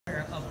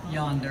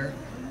yonder,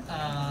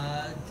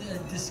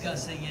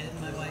 discussing it.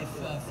 My wife,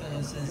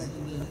 Phyllis, is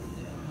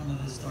one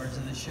of the stars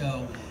of the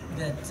show,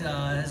 that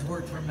has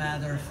worked for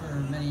Mather for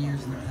many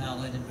years in the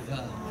palliative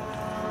health.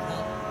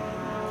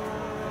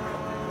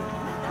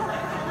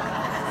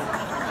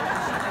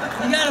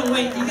 You gotta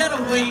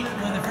wait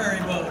when the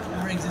ferry boat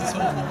brings its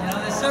home. You know,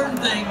 there's certain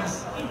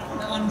things,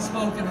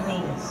 unspoken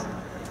rules.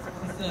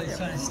 He's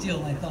trying to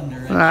steal my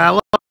thunder. Right?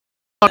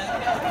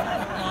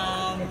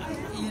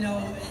 You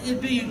know, it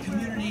being a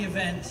community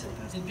event,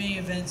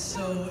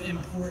 so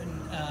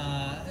important,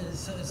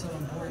 so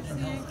important in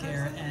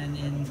healthcare and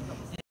in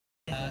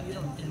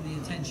the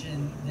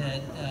attention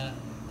that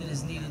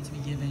is needed to be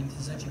given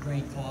to such a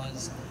great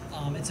cause.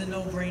 It's a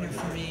no-brainer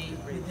for me.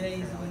 The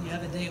days when you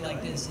have a day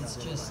like this, it's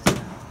just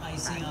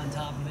icing on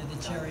top of it,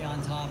 the cherry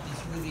on top.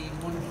 It's really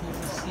wonderful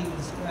to see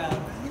this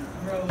crowd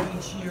grow.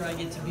 Each year I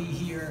get to be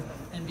here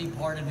and be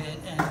part of it,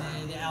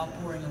 and the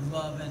outpouring of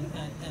love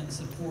and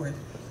support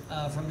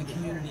from the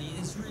community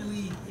is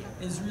really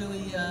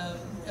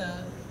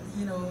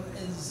you know,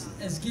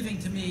 as giving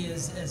to me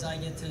as I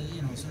get to,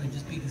 you know, sort of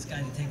just be this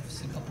guy to take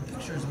a couple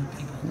pictures with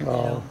people. You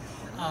know?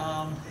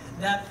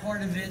 That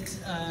part of it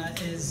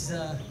is,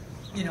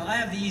 you know, I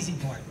have the easy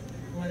part.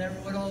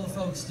 What all the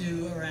folks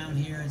do around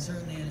here, and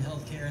certainly in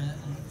healthcare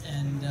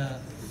and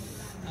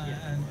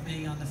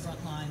being on the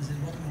front lines and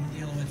what we've been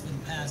dealing with for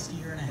the past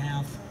year and a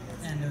half,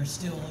 and they're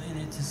still in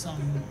it to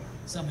some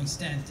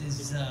extent,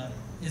 is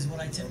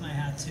what I tip my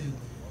hat to.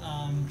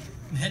 I'm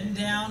heading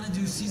down to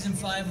do season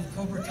 5 of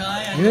Cobra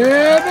Kai.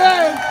 Yeah,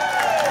 man!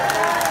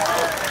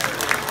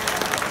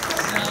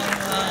 So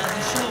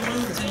the show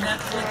moved to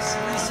Netflix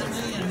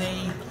recently, and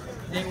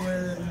they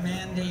were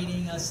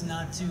mandating us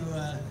not to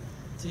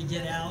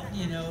get out.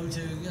 You know,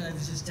 I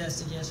was just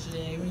tested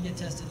yesterday. We get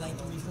tested like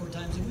 3-4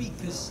 times a week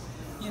because,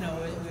 you know,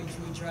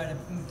 we try to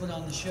put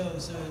on the show,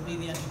 so it would be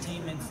the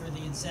entertainment for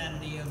the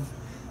insanity of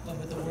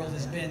what the world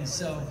has been.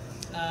 So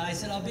I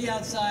said, I'll be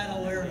outside,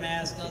 I'll wear a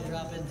mask, I'll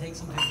drop in, take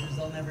some pictures,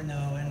 they'll never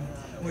know, and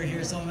we're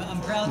here. So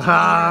I'm proud to be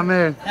here,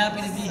 man.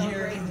 Happy to be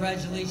here.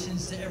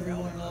 Congratulations to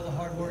everyone and all the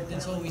hard work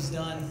that's always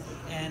done,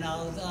 and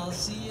I'll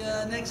see you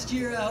next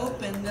year, I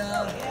hope, and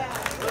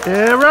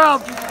yeah,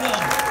 Ralph,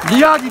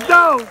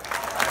 Miyagi-Do.